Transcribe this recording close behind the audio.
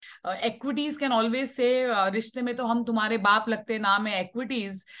equities can always say रिश्ते में तो हम तुम्हारे बाप लगते नाम है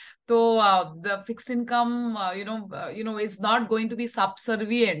equities. So the fixed income, is not going to be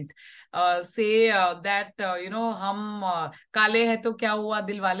subservient. Say that हम काले हैं तो क्या हुआ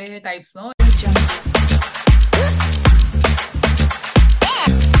दिल वाले हैं types, no?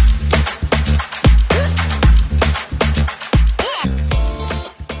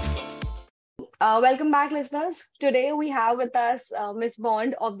 Welcome back, listeners. Today we have with us Ms.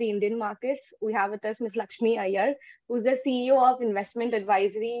 Bond of the Indian markets. We have with us Ms. Lakshmi Iyer, who's the CEO of investment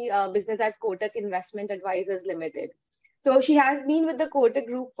advisory business at Kotak Investment Advisors Limited. So she has been with the Kotak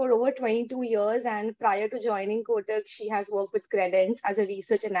Group for over 22 years, and prior to joining Kotak, she has worked with Credence as a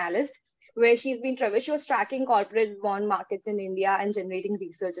research analyst, where she was tracking corporate bond markets in India and generating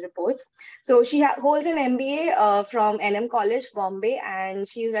research reports. So she holds an MBA from NM College, Bombay, and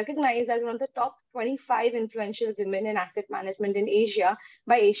she is recognized as one of the top 25 influential women in asset management in Asia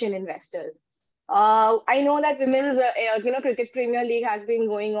by Asian investors. I know that women's cricket Premier League has been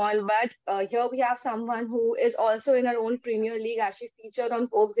going on, but here we have someone who is also in her own Premier League, as she featured on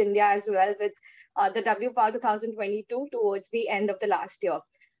Forbes India as well with the W Power 2022 towards the end of the last year.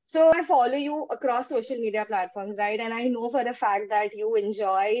 So I follow you across social media platforms, right? And I know for the fact that you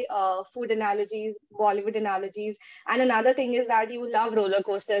enjoy food analogies, Bollywood analogies. And another thing is that you love roller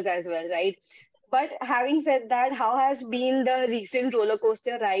coasters as well, right? But having said that, how has been the recent roller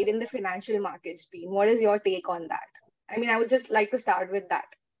coaster ride in the financial markets been? What is your take on that? I mean, I would just like to start with that.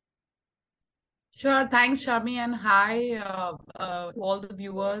 Sure. Thanks, Sharmi, and hi to all the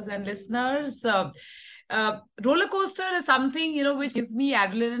viewers and listeners. Roller coaster is something, which gives me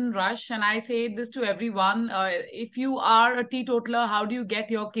adrenaline rush. And I say this to everyone. If you are a teetotaler, how do you get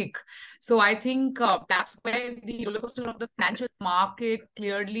your kick? So I think that's where the roller coaster of the financial market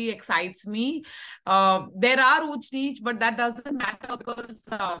clearly excites me. There are Uch Neech, but that doesn't matter because,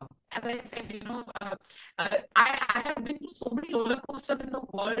 as I said, I have been to so many roller coasters in the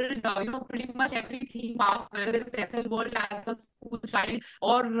world, pretty much every theme park, whether it's SL World as a school child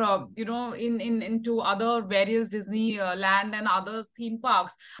or, into other various Disney land and other theme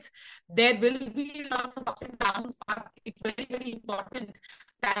parks. There will be lots of ups and downs, but it's very, very important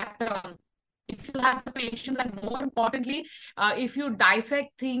that if you have the patience and more importantly, if you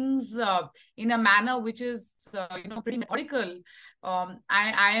dissect things in a manner which is, pretty methodical,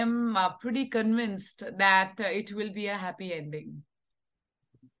 I am pretty convinced that it will be a happy ending.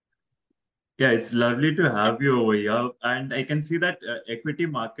 Yeah, it's lovely to have you over here. And I can see that equity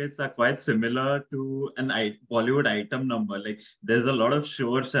markets are quite similar to an Bollywood item number. Like there's a lot of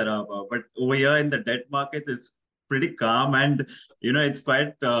shore sharaba, but over here in the debt markets, it's pretty calm and, it's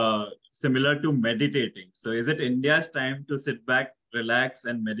quite similar to meditating. So is it India's time to sit back, relax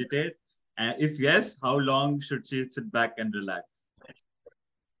and meditate? And if yes, how long should she sit back and relax?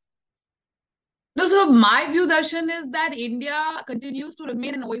 No, so my view, Darshan, is that India continues to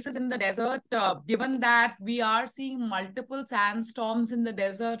remain an oasis in the desert, given that we are seeing multiple sandstorms in the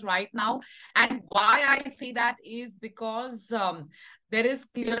desert right now. And why I say that is because there is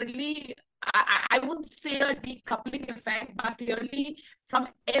clearly, I wouldn't say a decoupling effect, but clearly from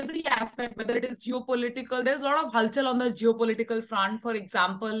every aspect, whether it is geopolitical, there's a lot of halchal on the geopolitical front, for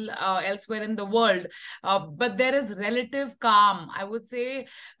example, elsewhere in the world. But there is relative calm. I would say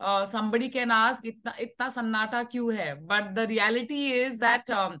somebody can ask, itna sannata kyun hai? But the reality is that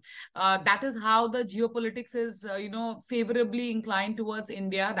that is how the geopolitics is, favorably inclined towards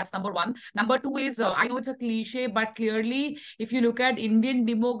India. That's number one. Number two is, I know it's a cliche, but clearly, if you look at Indian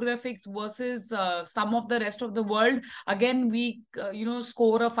demographics versus some of the rest of the world, again, we,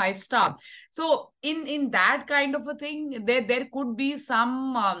 score a 5-star. So in that kind of a thing, there could be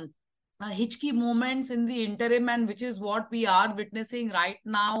some hitchy moments in the interim, and which is what we are witnessing right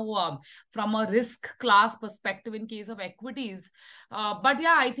now from a risk class perspective in case of equities. But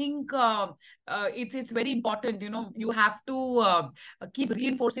yeah, I think it's very important. You have to keep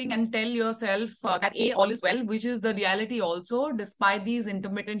reinforcing and tell yourself that all is well, which is the reality also, despite these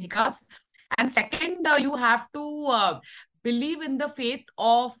intermittent hiccups. And second, you have to believe in the faith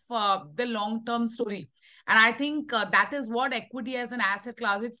of the long-term story. And I think that is what equity as an asset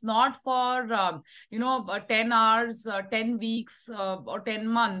class, it's not for, 10 hours, 10 weeks or 10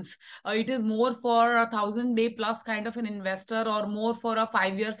 months. It is more for a 1,000-day plus kind of an investor, or more for a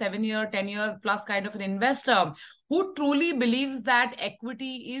 5-year, 7-year, 10-year plus kind of an investor who truly believes that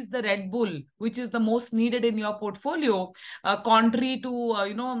equity is the Red Bull, which is the most needed in your portfolio, contrary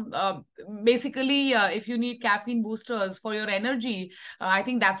to, basically, if you need caffeine boosters for your energy, I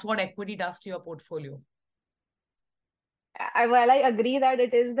think that's what equity does to your portfolio. Well, I agree that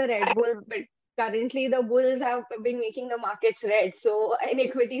it is the Red Bull, but currently the bulls have been making the markets red, so in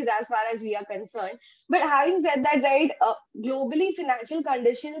equities as far as we are concerned. But having said that, right, globally financial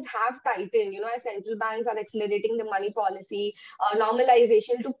conditions have tightened, as central banks are accelerating the money policy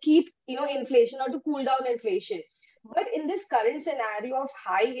normalization to keep inflation or to cool down inflation. But in this current scenario of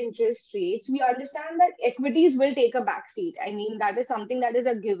high interest rates, we understand that equities will take a backseat. I mean, that is something that is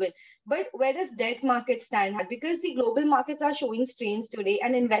a given. But where does debt market stand? Because the global markets are showing strains today,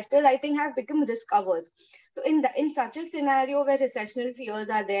 and investors, I think, have become risk averse. So in such a scenario where recessionary fears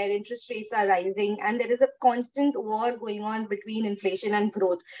are there, interest rates are rising, and there is a constant war going on between inflation and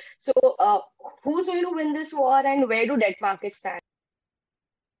growth. So who's going to win this war, and where do debt markets stand?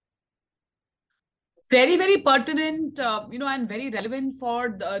 Very, very pertinent, and very relevant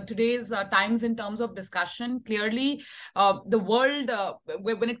for today's times in terms of discussion. Clearly, the world,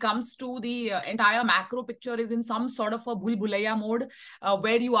 when it comes to the entire macro picture, is in some sort of a bhul-bhulaiya mode,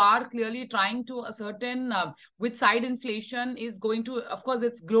 where you are clearly trying to ascertain which side inflation is going to. Of course,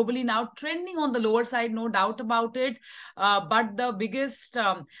 it's globally now trending on the lower side, no doubt about it. But the biggest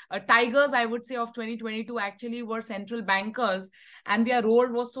tigers, I would say, of 2022 actually were central bankers, and their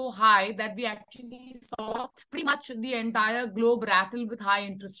role was so high that we actually saw pretty much the entire globe rattle with high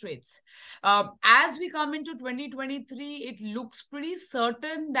interest rates. As we come into 2023, it looks pretty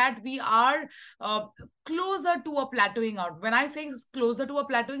certain that we are closer to a plateauing out. When I say closer to a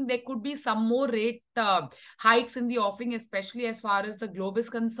plateauing, there could be some more rate hikes in the offing, especially as far as the globe is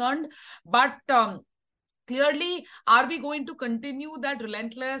concerned. But clearly, are we going to continue that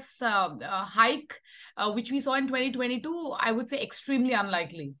relentless hike, which we saw in 2022? I would say extremely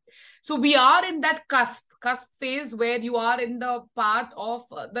unlikely. So we are in that cusp phase where you are in the part of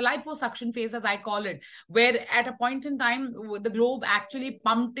the liposuction phase, as I call it, where at a point in time, the globe actually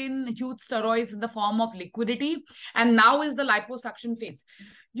pumped in huge steroids in the form of liquidity. And now is the liposuction phase.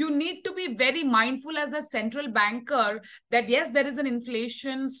 You need to be very mindful as a central banker that, yes, there is an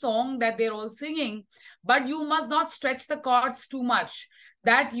inflation song that they're all singing, but you must not stretch the cords too much,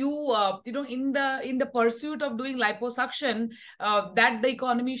 that you in the pursuit of doing liposuction, that the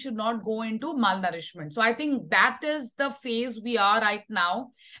economy should not go into malnourishment. So I think that is the phase we are right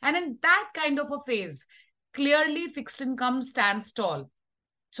now, and in that kind of a phase, clearly fixed income stands tall.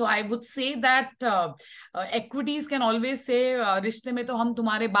 So I would say that equities can always say, रिश्ते में तो हम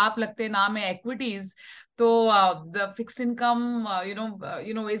तुम्हारे बाप लगते, नाम है equities. So the fixed income,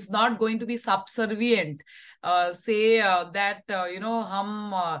 is not going to be subservient. Say that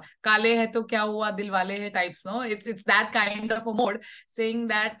हम काले हैं तो क्या हुआ, दिल वाले हैं types. No, it's that kind of a mode, saying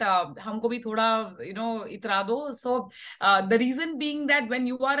that हमको भी थोड़ा इतरा दो. So the reason being that when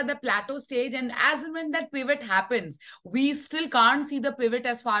you are at the plateau stage, and as and when that pivot happens, we still can't see the pivot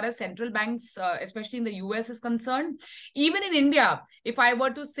as far as central banks, especially in the US, is concerned. Even in India, if I were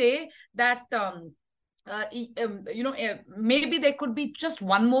to say that maybe there could be just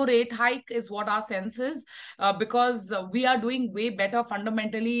one more rate hike is what our sense is, because we are doing way better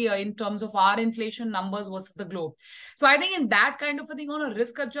fundamentally in terms of our inflation numbers versus the globe. So I think in that kind of a thing, on a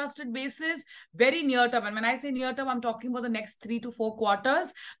risk adjusted basis, very near term, and when I say near term, I'm talking about the next 3 to 4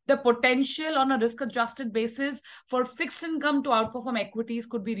 quarters, the potential on a risk adjusted basis for fixed income to outperform equities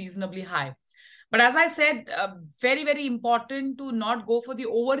could be reasonably high. But as I said, very, very important to not go for the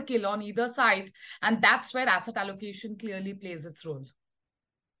overkill on either sides. And that's where asset allocation clearly plays its role.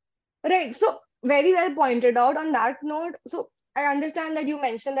 Right. So very well pointed out on that note. So I understand that you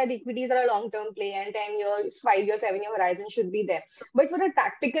mentioned that equities are a long-term play and 10-year, 5-year, 7-year horizon should be there. But for a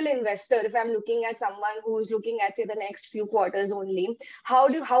tactical investor, if I'm looking at someone who's looking at, say, the next few quarters only, how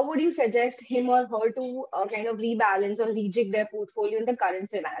would you suggest him or her to kind of rebalance or rejig their portfolio in the current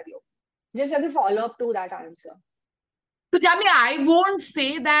scenario? Just as a follow-up to that answer. So, Jami, I won't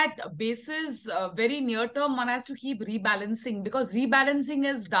say that basis very near term one has to keep rebalancing, because rebalancing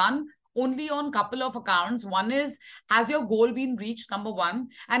is done only on a couple of accounts. One is, has your goal been reached, number one?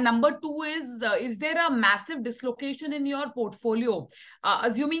 And number two is there a massive dislocation in your portfolio?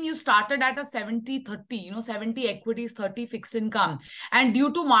 Assuming you started at a 70-30, 70 equities, 30 fixed income. And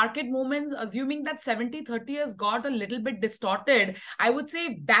due to market movements, assuming that 70-30 has got a little bit distorted, I would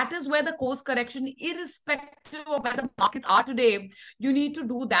say that is where the course correction, irrespective of where the markets are today, you need to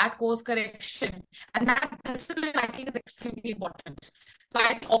do that course correction. And that discipline, I think, is extremely important. So I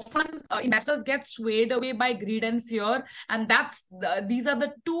think often investors get swayed away by greed and fear, and these are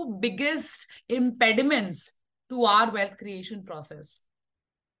the two biggest impediments to our wealth creation process.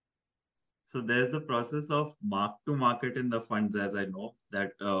 So there's the process of mark to market in the funds, as I know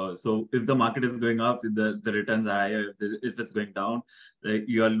that. So if the market is going up, the returns are higher. If it's going down,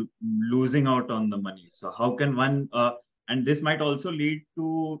 you are losing out on the money. So how can one And this might also lead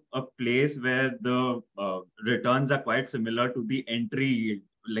to a place where the returns are quite similar to the entry yield,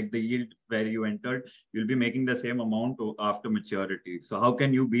 like the yield where you entered, you'll be making the same amount after maturity. So how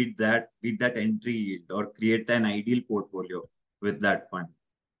can you beat that entry yield or create an ideal portfolio with that fund?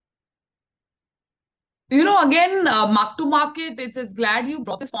 Again, mark to market, it's glad you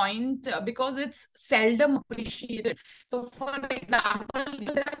brought this point because it's seldom appreciated. So, for example,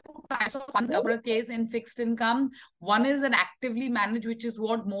 there are two types of funds for a case in fixed income. One is an actively managed, which is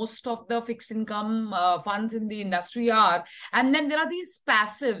what most of the fixed income funds in the industry are. And then there are these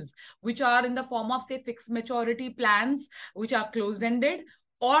passives, which are in the form of, say, fixed maturity plans, which are closed-ended,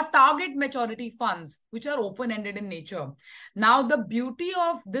 or target maturity funds, which are open-ended in nature. Now, the beauty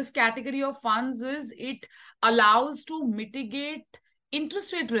of this category of funds is it allows to mitigate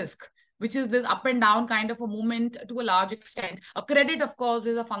interest rate risk, which is this up and down kind of a movement to a large extent. A credit, of course,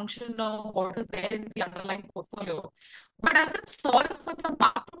 is a function of what is there in the underlying portfolio. But as it solves for the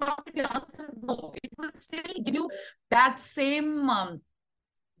market, the answer is no. It will still give you that same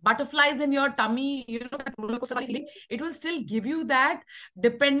butterflies in your tummy, that roller coaster feeling. It will still give you that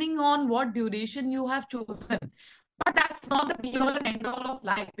depending on what duration you have chosen. But that's not the be all and end all of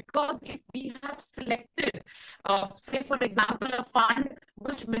life, because if we have selected, say, for example, a fund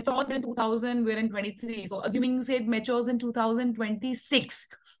which matures in 2000, we're in 23. So assuming, say, it matures in 2026.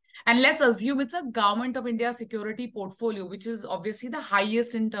 And let's assume it's a Government of India security portfolio, which is obviously the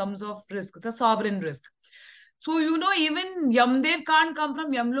highest in terms of risk. It's a sovereign risk. So, even Yamdev can't come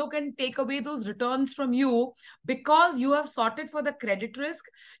from Yamlok and take away those returns from you, because you have sorted for the credit risk,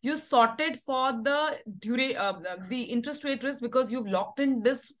 you sorted for the interest rate risk, because you've locked in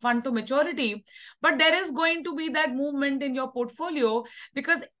this fund to maturity. But there is going to be that movement in your portfolio,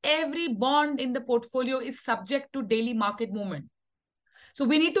 because every bond in the portfolio is subject to daily market movement. So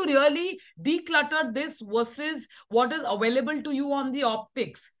we need to really declutter this versus what is available to you on the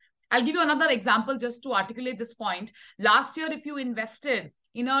optics. I'll give you another example just to articulate this point. Last year, if you invested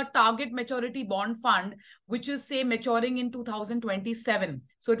in a target maturity bond fund, which is, say, maturing in 2027.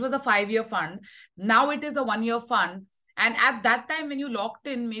 So it was a 5-year fund. Now it is a 1-year fund. And at that time, when you locked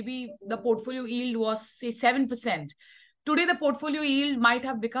in, maybe the portfolio yield was, say, 7%. Today, the portfolio yield might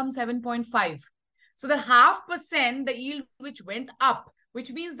have become 7.5. So the 0.5%, the yield which went up,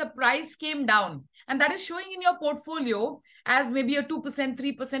 which means the price came down. And that is showing in your portfolio as maybe a 2%,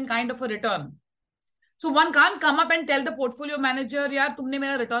 3% kind of a return. So one can't come up and tell the portfolio manager, yaar, tumne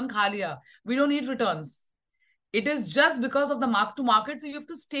mera return kha liya. We don't need returns. It is just because of the mark to market. So you have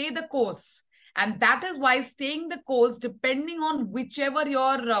to stay the course. And that is why staying the course, depending on whichever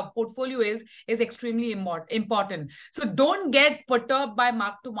your portfolio is extremely important. So don't get perturbed by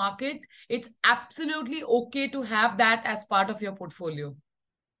mark to market. It's absolutely okay to have that as part of your portfolio.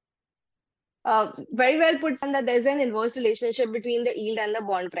 Very well put, that there's an inverse relationship between the yield and the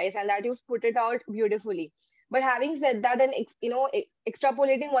bond price, and that you've put it out beautifully. But having said that, and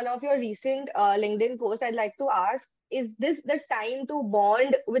extrapolating one of your recent LinkedIn posts, I'd like to ask, is this the time to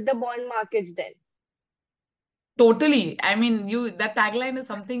bond with the bond markets then? Totally. I mean, that tagline is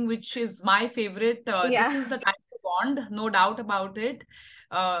something which is my favorite. This is the time to bond, no doubt about it.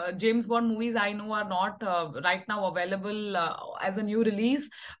 James Bond movies, I know, are not right now available as a new release.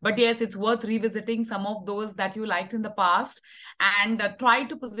 But yes, it's worth revisiting some of those that you liked in the past, and try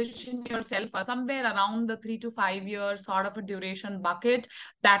to position yourself somewhere around the 3 to 5 years sort of a duration bucket.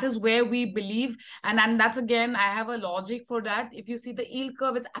 That is where we believe. And that's, again, I have a logic for that. If you see, the yield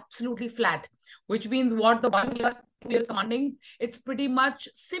curve is absolutely flat, which means what the 1 year, 2 years commanding, it's pretty much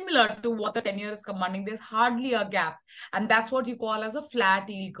similar to what the 10 years is commanding. There's hardly a gap. And that's what you call as a flat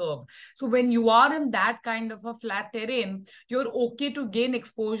yield curve. So when you are in that kind of a flat terrain, you're okay to gain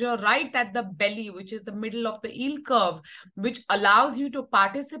exposure right at the belly, which is the middle of the yield curve, which allows you to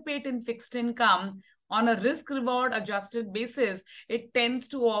participate in fixed income on a risk-reward adjusted basis. It tends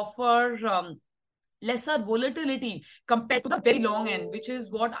to offer lesser volatility compared to the very long end, which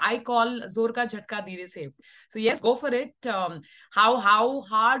is what I call zor ka jhatka dheere se. So yes, go for it. How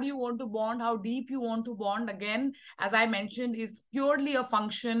hard you want to bond, how deep you want to bond, again, as I mentioned, is purely a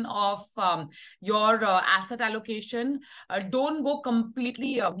function of your asset allocation. Don't go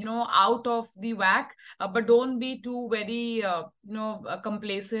completely out of the whack, but don't be too very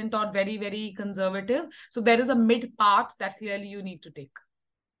complacent or very, very conservative. So there is a mid path that clearly you need to take.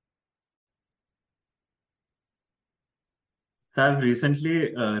 I've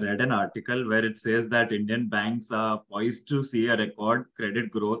recently read an article where it says that Indian banks are poised to see a record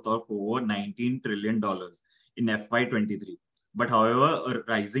credit growth of over $19 trillion in FY23. But however,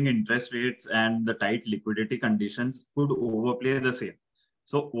 rising interest rates and the tight liquidity conditions could overplay the same.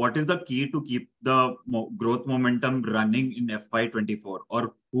 So what is the key to keep the growth momentum running in FY24?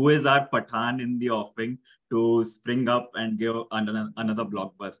 Or who is our Pathan in the offing to spring up and give another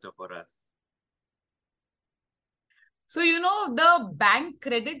blockbuster for us? So, the bank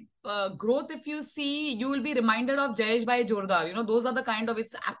credit growth, if you see, you will be reminded of Jayesh Bhai Jordar. Those are the kind of,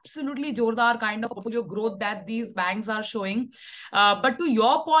 it's absolutely Jordar kind of portfolio growth that these banks are showing. But to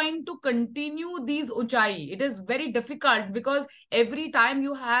your point, to continue these uchai, it is very difficult because every time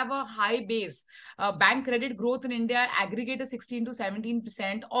you have a high base, bank credit growth in India aggregate is 16 to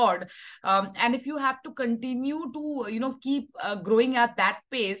 17% odd. And if you have to continue to, keep growing at that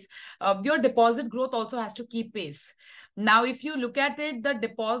pace, your deposit growth also has to keep pace. Now, if you look at it, the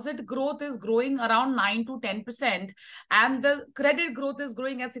deposit growth is growing around 9 to 10%, and the credit growth is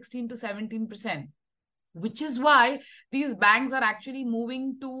growing at 16 to 17%. Which is why these banks are actually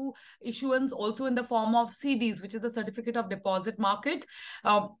moving to issuance also in the form of CDs, which is a certificate of deposit market,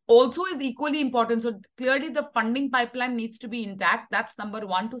 also is equally important. So clearly the funding pipeline needs to be intact. That's number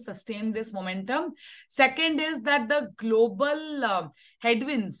one, to sustain this momentum. Second is that the global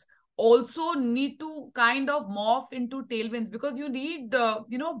headwinds also need to kind of morph into tailwinds, because you need,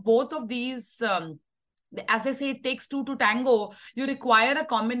 both of these, as they say, it takes two to tango. You require a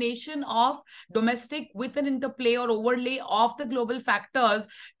combination of domestic with an interplay or overlay of the global factors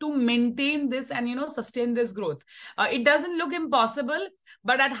to maintain this and, sustain this growth. It doesn't look impossible,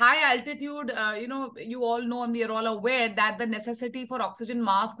 but at high altitude, you all know and we are all aware that the necessity for oxygen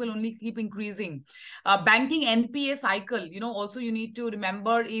mask will only keep increasing. Banking NPA cycle, also you need to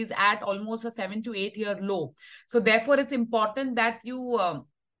remember, is at almost a 7 to 8 year low. So therefore, it's important that you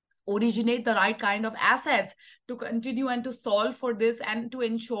originate the right kind of assets to continue and to solve for this and to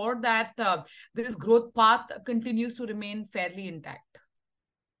ensure that this growth path continues to remain fairly intact.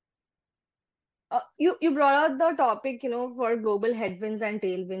 You brought out the topic, for global headwinds and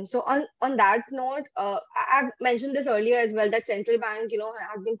tailwinds. So on that note, I've mentioned this earlier as well, that central bank,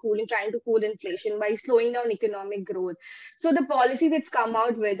 has been trying to cool inflation by slowing down economic growth. So the policy that's come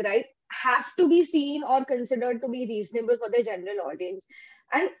out with, right, have to be seen or considered to be reasonable for the general audience.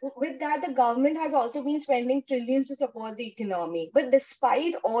 And with that, the government has also been spending trillions to support the economy. But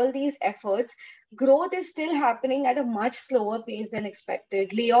despite all these efforts, growth is still happening at a much slower pace than expected.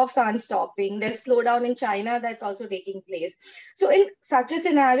 Layoffs aren't stopping. There's slowdown in China that's also taking place. So in such a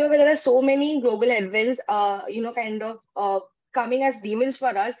scenario where there are so many global headwinds, coming as demons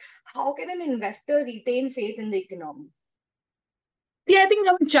for us, how can an investor retain faith in the economy? Yeah, I think,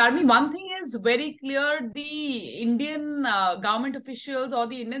 Charmi, one thing is very clear. The Indian government officials or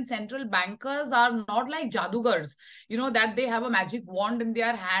the Indian central bankers are not like jadugars, that they have a magic wand in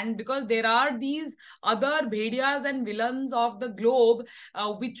their hand, because there are these other bhedias and villains of the globe,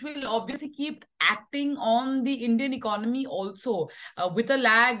 which will obviously keep acting on the Indian economy also, with a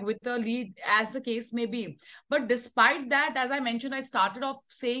lag, with a lead, as the case may be. But despite that, as I mentioned, I started off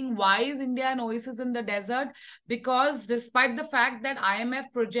saying, why is India an oasis in the desert? Because despite the fact that IMF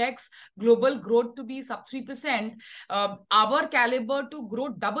projects global growth to be sub 3%, our caliber to grow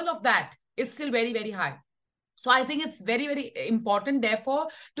double of that is still very, very high. So I think it's very, very important, therefore,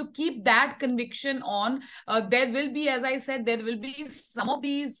 to keep that conviction on. There will be, as I said, there will be some of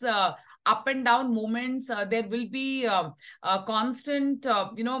these up and down moments. There will be constant,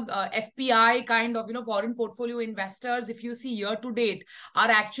 FPI kind of, foreign portfolio investors, if you see year to date, are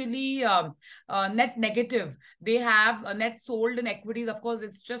actually net negative. They have a net sold in equities. Of course,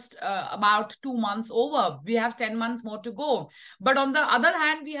 it's just about 2 months over. We have 10 months more to go. But on the other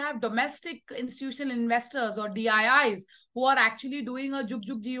hand, we have domestic institutional investors or DIIs who are actually doing a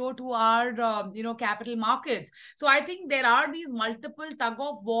juk geo to our, capital markets. So I think there are these multiple tug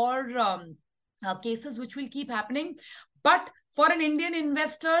of war cases which will keep happening. But for an Indian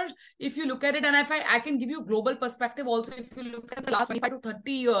investor, if you look at it, and if I can give you global perspective also, if you look at the last 25 to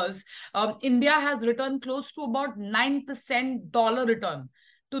 30 years, India has returned close to about 9% dollar return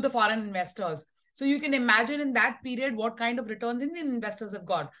to the foreign investors. So you can imagine in that period what kind of returns Indian investors have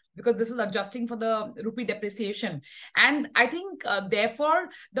got, because this is adjusting for the rupee depreciation. And I think, therefore,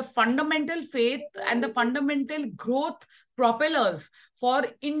 the fundamental faith and the fundamental growth propellers for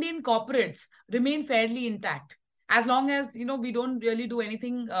Indian corporates remain fairly intact. As long as, we don't really do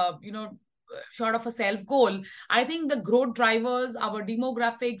anything, short of a self-goal, I think the growth drivers, our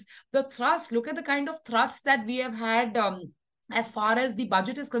demographics, the thrust, look at the kind of thrust that we have had as far as the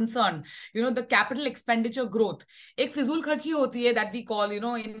budget is concerned, the capital expenditure growth, ek fizul kharchi hoti hai that we call,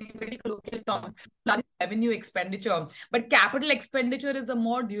 in very colloquial terms, revenue expenditure. But capital expenditure is the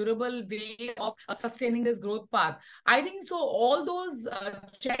more durable way of sustaining this growth path. I think so. All those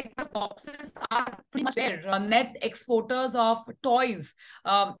check boxes are pretty much there. Net exporters of toys.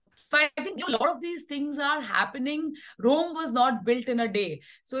 So I think a lot of these things are happening. Rome was not built in a day.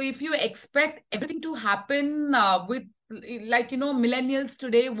 So if you expect everything to happen with, like, millennials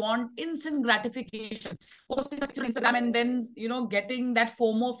today want instant gratification, posting a picture on Instagram and then, getting that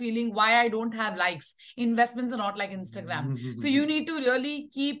FOMO feeling, why I don't have likes. Investments are not like Instagram. So you need to really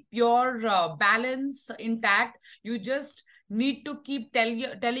keep your balance intact. You just need to keep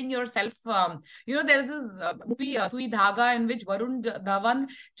telling yourself, there's this movie, Sui Dhaga, in which Varun Dhawan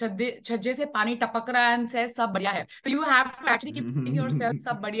chhajje se pani tapak raha and says, sab badhiya hai. So you have to actually keep telling yourself,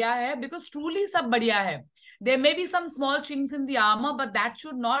 sab badhiya hai, because truly sab badhiya hai. There may be some small chinks in the armor, but that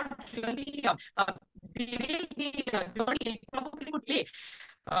should not really derail the journey. It probably could play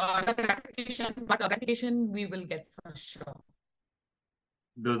the gratification, but gratification we will get for sure.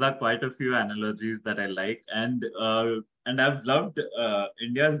 Those are quite a few analogies that I like, and I've loved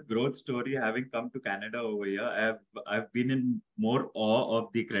India's growth story. Having come to Canada over here, I've been in more awe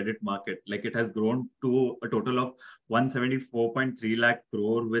of the credit market. Like, it has grown to a total of 174.3 lakh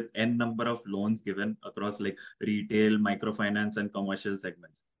crore with n number of loans given across like retail, microfinance, and commercial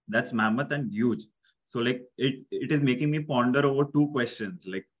segments. That's mammoth and huge. So like it is making me ponder over two questions.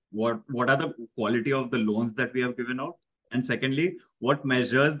 Like, what are the quality of the loans that we have given out? And secondly, what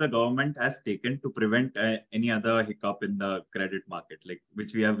measures the government has taken to prevent any other hiccup in the credit market, like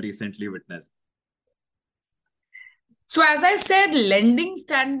which we have recently witnessed? So as I said, lending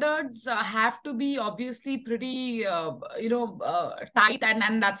standards have to be obviously pretty, tight.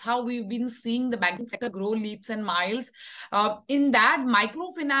 And that's how we've been seeing the banking sector grow leaps and miles. In that,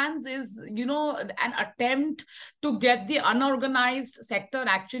 microfinance is, an attempt to get the unorganized sector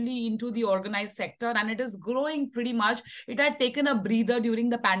actually into the organized sector. And it is growing pretty much. It had taken a breather during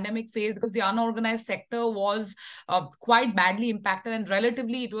the pandemic phase because the unorganized sector was quite badly impacted, and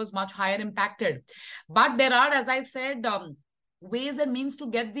relatively it was much higher impacted. But there are, as I said, ways and means to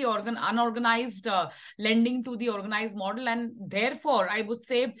get the unorganized lending to the organized model. And therefore, I would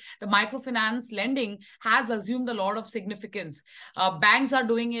say the microfinance lending has assumed a lot of significance. Banks are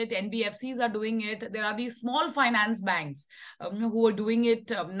doing it, NBFCs are doing it. There are these small finance banks who are doing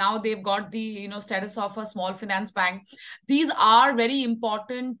it. Now they've got the status of a small finance bank. These are very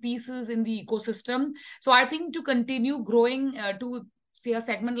important pieces in the ecosystem. So I think to continue growing to say a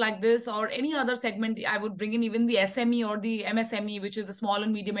segment like this or any other segment, I would bring in even the SME or the MSME, which is the small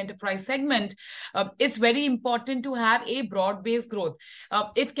and medium enterprise segment. It's very important to have a broad-based growth.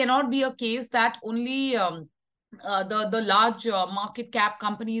 It cannot be a case that only the large market cap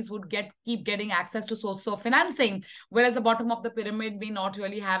companies would keep getting access to sources of financing, whereas the bottom of the pyramid may not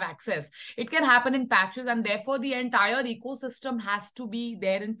really have access. It can happen in patches, and therefore the entire ecosystem has to be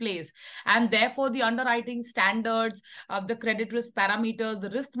there in place. And therefore the underwriting standards, the credit risk parameters, the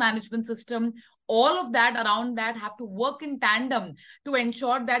risk management system, all of that around that have to work in tandem to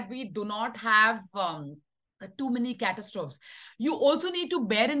ensure that we do not have too many catastrophes. You also need to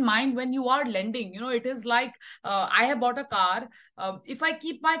bear in mind when you are lending, it is like I have bought a car. If I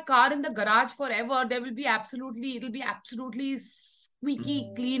keep my car in the garage forever, it'll be absolutely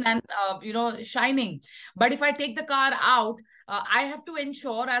squeaky clean and shining. But if I take the car out, I have to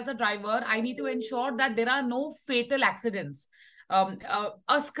ensure, as a driver, I need to ensure that there are no fatal accidents.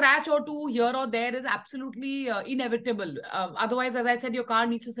 A scratch or two here or there is absolutely inevitable. Otherwise, as I said, your car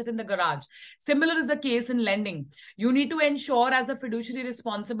needs to sit in the garage. Similar is the case in lending. You need to ensure, as a fiduciary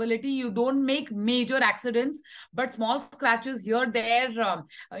responsibility, you don't make major accidents, but small scratches here, there,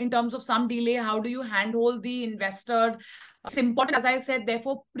 in terms of some delay, how do you handhold the investor? It's important, as I said,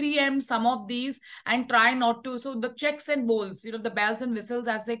 therefore preempt some of these and try not to. So the checks and bolts, the bells and whistles,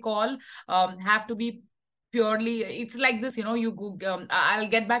 as they call, have to be purely, it's like this, you Google, I'll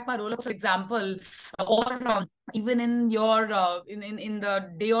get back my roller coaster example, or even in your in the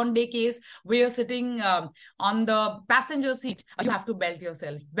day-on-day case where you're sitting on the passenger seat, you have to belt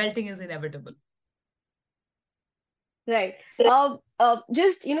yourself. Belting is inevitable. Right.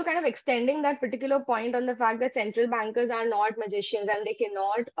 Just, kind of extending that particular point on the fact that central bankers are not magicians and they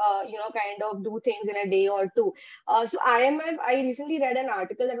cannot, kind of do things in a day or two. So IMF, I recently read an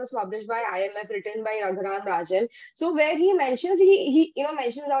article that was published by IMF, written by Raghuram Rajan. So where he mentions, he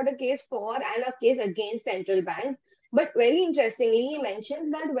mentions out a case for and a case against central banks. But very interestingly, he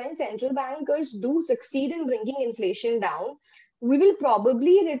mentions that when central bankers do succeed in bringing inflation down, we will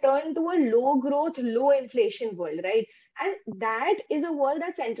probably return to a low growth, low inflation world, right? And that is a world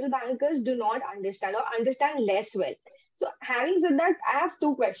that central bankers do not understand or understand less well. So having said that, I have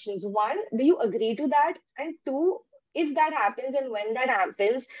two questions. One, do you agree to that? And two, if that happens and when that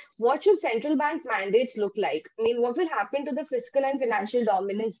happens, what should central bank mandates look like? I mean, what will happen to the fiscal and financial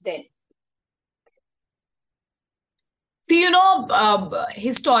dominance then? See,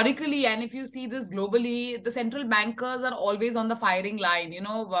 historically, and if you see this globally, the central bankers are always on the firing line.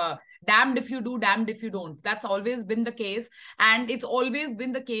 Damned if you do, damned if you don't. That's always been the case. And it's always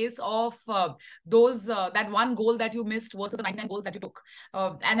been the case of that one goal that you missed versus the 99 goals that you took.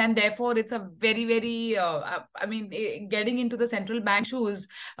 And therefore, it's a very, very, getting into the central bank shoes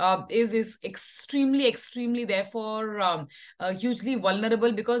is extremely, extremely, therefore, hugely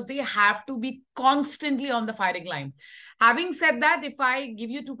vulnerable because they have to be constantly on the firing line. Having said that, if I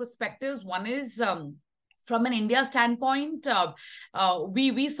give you two perspectives, one is from an India standpoint,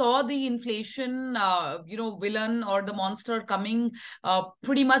 we saw the inflation, villain or the monster coming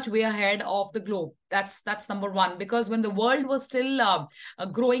pretty much way ahead of the globe. That's number one, because when the world was still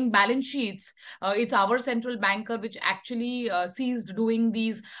growing balance sheets, it's our central banker which actually ceased doing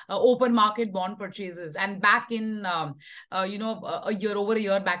these open market bond purchases. And back in over a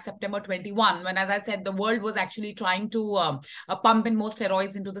year back, September 21, when, as I said, the world was actually trying to pump in more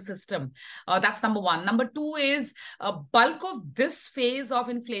steroids into the system. That's number one. Number two is a bulk of this phase of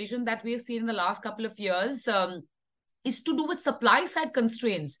inflation that we have seen in the last couple of years is to do with supply side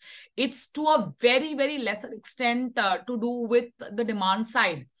constraints. It's to a very, very lesser extent to do with the demand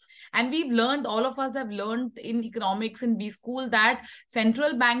side. And we've learned, all of us have learned in economics in B school, that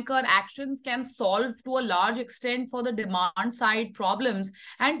central banker actions can solve to a large extent for the demand side problems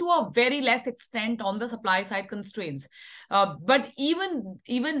and to a very less extent on the supply side constraints. But even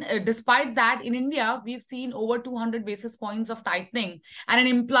despite that, in India, we've seen over 200 basis points of tightening and an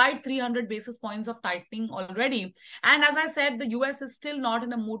implied 300 basis points of tightening already. And as I said, the US is still not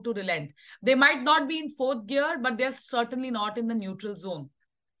in a mood to relent. They might not be in fourth gear, but they're certainly not in the neutral zone.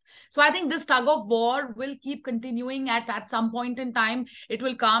 So I think this tug of war will keep continuing. At some point in time, it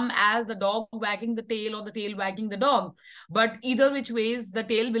will come as the dog wagging the tail or the tail wagging the dog. But either which ways, the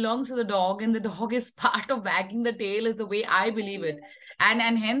tail belongs to the dog and the dog is part of wagging the tail, is the way I believe it.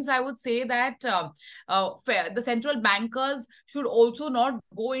 And hence, I would say that the central bankers should also not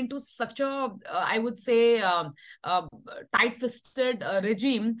go into such a, I would say, tight-fisted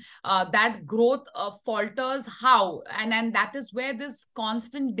regime that growth falters. How? And that is where this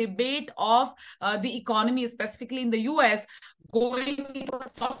constant debate of the economy, specifically in the US, going into a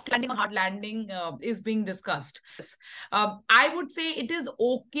soft landing or hard landing is being discussed. I would say it is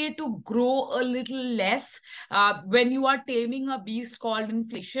okay to grow a little less when you are taming a beast called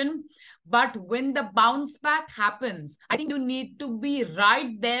inflation. But when the bounce back happens, I think you need to be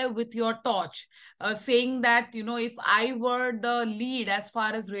right there with your torch, saying that, if I were the lead as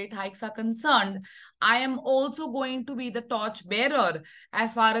far as rate hikes are concerned, I am also going to be the torch bearer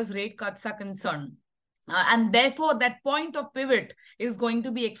as far as rate cuts are concerned. And therefore, that point of pivot is going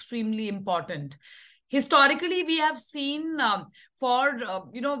to be extremely important. Historically, we have seen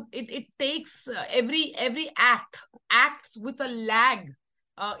it takes every acts with a lag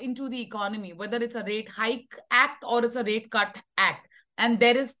into the economy, whether it's a rate hike act or it's a rate cut act. And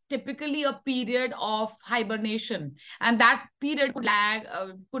there is typically a period of hibernation, and that period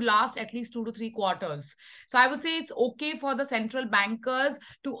could last at least 2 to 3 quarters. So I would say it's okay for the central bankers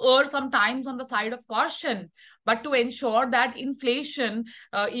to err sometimes on the side of caution, but to ensure that inflation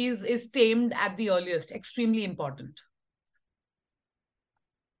is tamed at the earliest. Extremely important.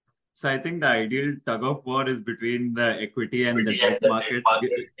 So I think the ideal tug of war is between the equity and the debt markets.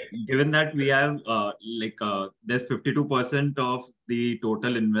 Given that we have there's 52% of the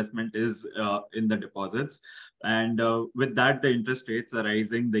total investment is in the deposits, and with that the interest rates are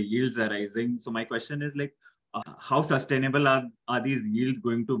rising, the yields are rising. So my question is how sustainable are these yields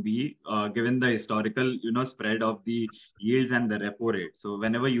going to be given the historical spread of the yields and the repo rate? So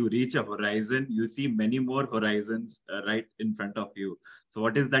whenever you reach a horizon, you see many more horizons right in front of you. So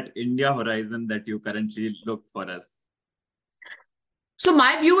what is that India horizon that you currently look for us? So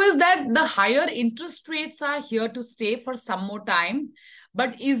my view is that the higher interest rates are here to stay for some more time.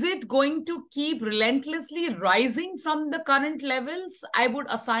 But is it going to keep relentlessly rising from the current levels? I would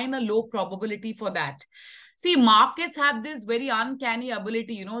assign a low probability for that. See, markets have this very uncanny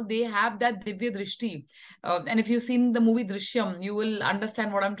ability, they have that Divya Drishti. And if you've seen the movie Drishyam, you will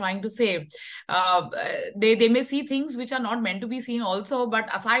understand what I'm trying to say. They may see things which are not meant to be seen also, but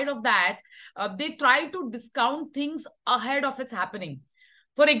aside of that, they try to discount things ahead of its happening.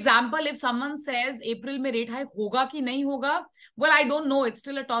 For example, if someone says April mein rate hike hoga ki nahi hoga, well, I don't know. It's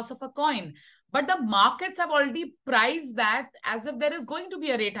still a toss of a coin. but the markets have already priced that as if there is going to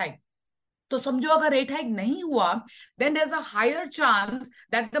be a rate hike. तो समझो अगर rate hike नहीं हुआ, then there's a higher chance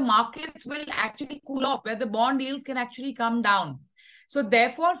that the markets will actually cool off, where the bond yields can actually come down. So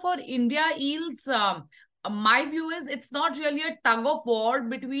therefore, for India yields, my view is it's not really a tug of war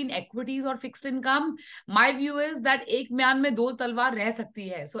between equities or fixed income. My view is that एक म्यान में दो तलवार रह सकती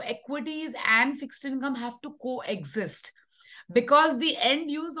है. So equities and fixed income have to coexist, because the end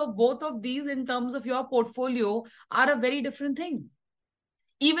use of both of these in terms of your portfolio are a very different thing.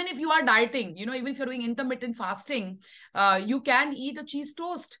 Even if you are dieting, even if you're doing intermittent fasting, you can eat a cheese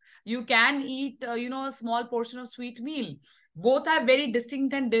toast. You can eat, a small portion of sweet meal. Both have very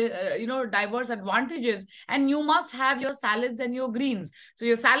distinct and diverse advantages, and you must have your salads and your greens. So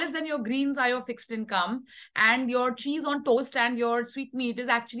your salads and your greens are your fixed income, and your cheese on toast and your sweet meat is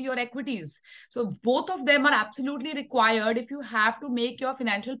actually your equities. So both of them are absolutely required if you have to make your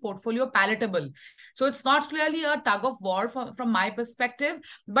financial portfolio palatable. So it's not clearly a tug of war from my perspective,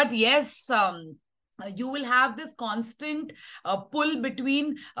 but yes, you will have this constant pull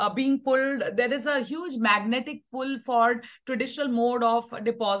between being pulled. There is a huge magnetic pull for traditional mode of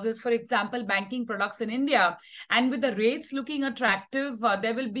deposits, for example, banking products in India. And with the rates looking attractive,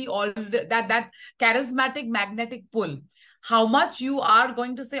 there will be all that charismatic magnetic pull. How much you are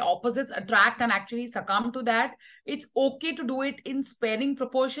going to say opposites attract and actually succumb to that, it's okay to do it in sparing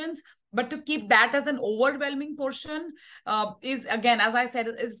proportions. But to keep that as an overwhelming portion is, again, as I said,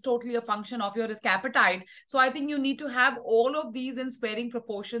 is totally a function of your risk appetite. So I think you need to have all of these in sparing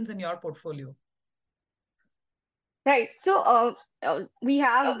proportions in your portfolio. Right. So we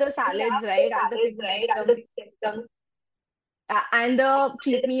have the salads, right? And the fixed income, and the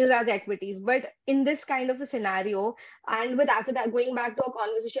cheap meals as equities. But in this kind of a scenario, and with going back to a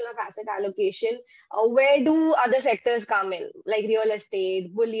conversation of asset allocation, where do other sectors come in, like real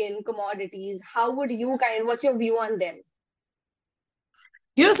estate, bullion, commodities? How would you what's your view on them?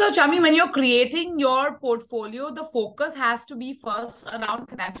 So Chami, when you're creating your portfolio, the focus has to be first around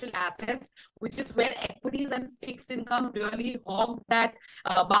financial assets, which is where equities and fixed income really hog that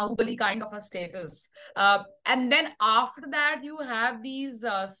Bahubali kind of a status. And then after that, you have these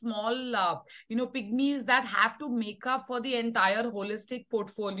small, pygmies that have to make up for the entire holistic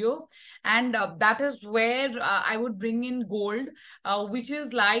portfolio. And that is where I would bring in gold, which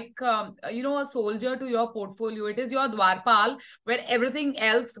is like, a soldier to your portfolio. It is your Dwarpal, where everything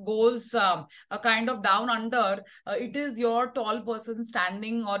else goes a kind of down under. It is your tall person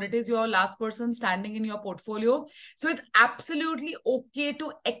standing, or it is your last person standing in your portfolio. So it's absolutely okay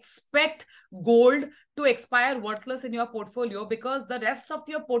to expect gold to expire worthless in your portfolio, because the rest of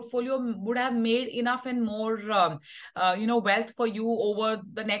your portfolio would have made enough and more wealth for you over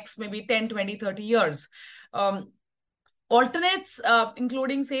the next maybe 10, 20, 30 years. Alternates,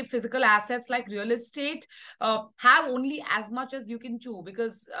 including, say, physical assets like real estate, have only as much as you can chew,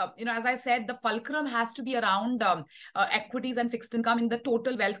 because, as I said, the fulcrum has to be around equities and fixed income in the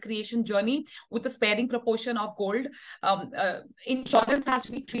total wealth creation journey, with a sparing proportion of gold. Insurance has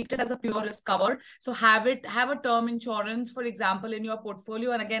to be treated as a pure risk cover. So have a term insurance, for example, in your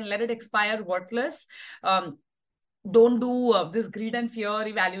portfolio, and again, let it expire worthless. Don't do this greed and fear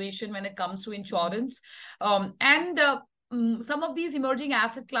evaluation when it comes to insurance. Some of these emerging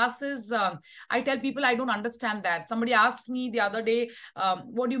asset classes, I tell people I don't understand that. Somebody asked me the other day,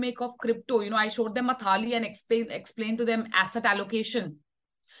 what do you make of crypto? I showed them a thali and explained to them asset allocation.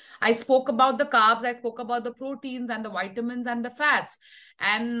 I spoke about the carbs, I spoke about the proteins and the vitamins and the fats.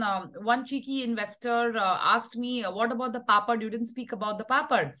 And one cheeky investor asked me, what about the papad? You didn't speak about the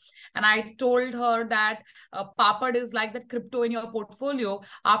papad. And I told her that papad is like that crypto in your portfolio.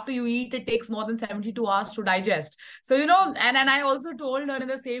 After you eat, it takes more than 72 hours to digest. So, and I also told her in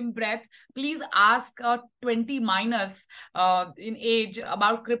the same breath, please ask a 20 minus in age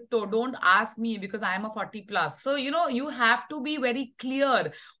about crypto. Don't ask me, because I am a 40 plus. So, you have to be very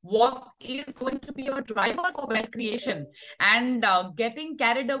clear what is going to be your driver for wealth creation. And getting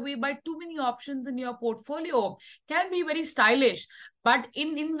carried away by too many options in your portfolio can be very stylish, but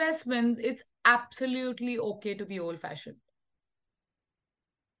in investments, it's absolutely okay to be old-fashioned.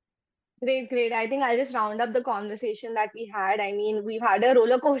 Great. I think I'll just round up the conversation that we had. I mean, we've had a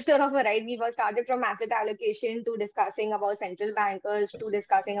roller coaster of a ride. We've started from asset allocation to discussing about central bankers to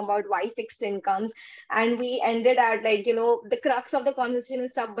discussing about why fixed incomes. And we ended at the crux of the conversation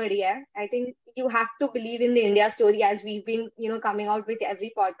is sab badhiya. I think you have to believe in the India story, as we've been, coming out with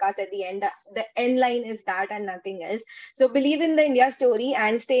every podcast at the end. The end line is that and nothing else. So believe in the India story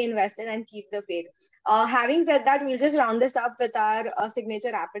and stay invested and keep the faith. Having said that, we'll just round this up with our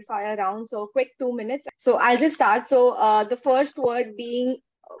signature rapid fire round. So quick 2 minutes. So I'll just start. So the first word being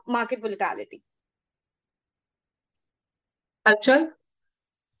market volatility? Achal?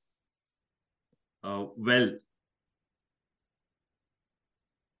 Wealth.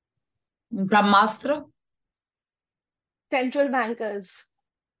 Brahmastra? Central bankers.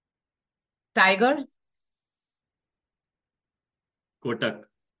 Tigers? Kotak.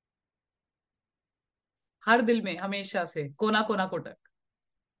 हर दिल में हमेशा से कोना कोना Kotak.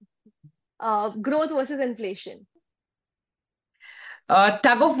 Growth versus inflation.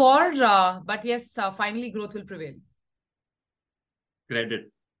 Tug of war, but yes, finally growth will prevail.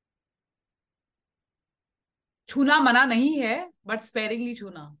 Credit. छूना मना नहीं है, but sparingly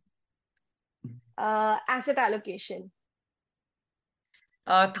छूना. Asset allocation.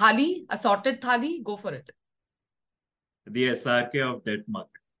 Thali, assorted thali, go for it. The SRK of debt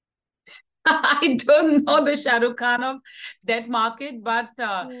market. I don't know the Shah Rukh Khan of debt market, but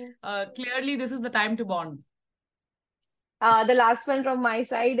clearly this is the time to bond. The last one from my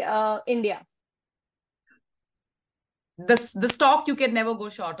side, India. The stock you can never go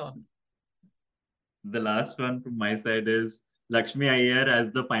short on. The last one from my side is Lakshmi Iyer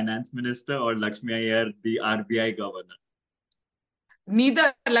as the finance minister or Lakshmi Iyer, the RBI governor.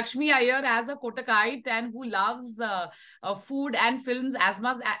 Neither. Lakshmi Iyer as a Kotakite and who loves food and films as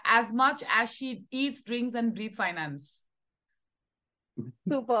much as she eats, drinks and breathes finance.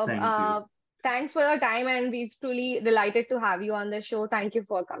 Superb. Thank you. Thanks for your time, and we're truly delighted to have you on the show. Thank you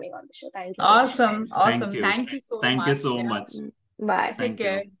for coming on the show. Thank you. Awesome. Thank you. Thank you so much. Thank you so much. Bye. Take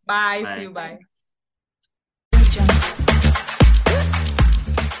care. you. Bye. Bye. See you. Bye.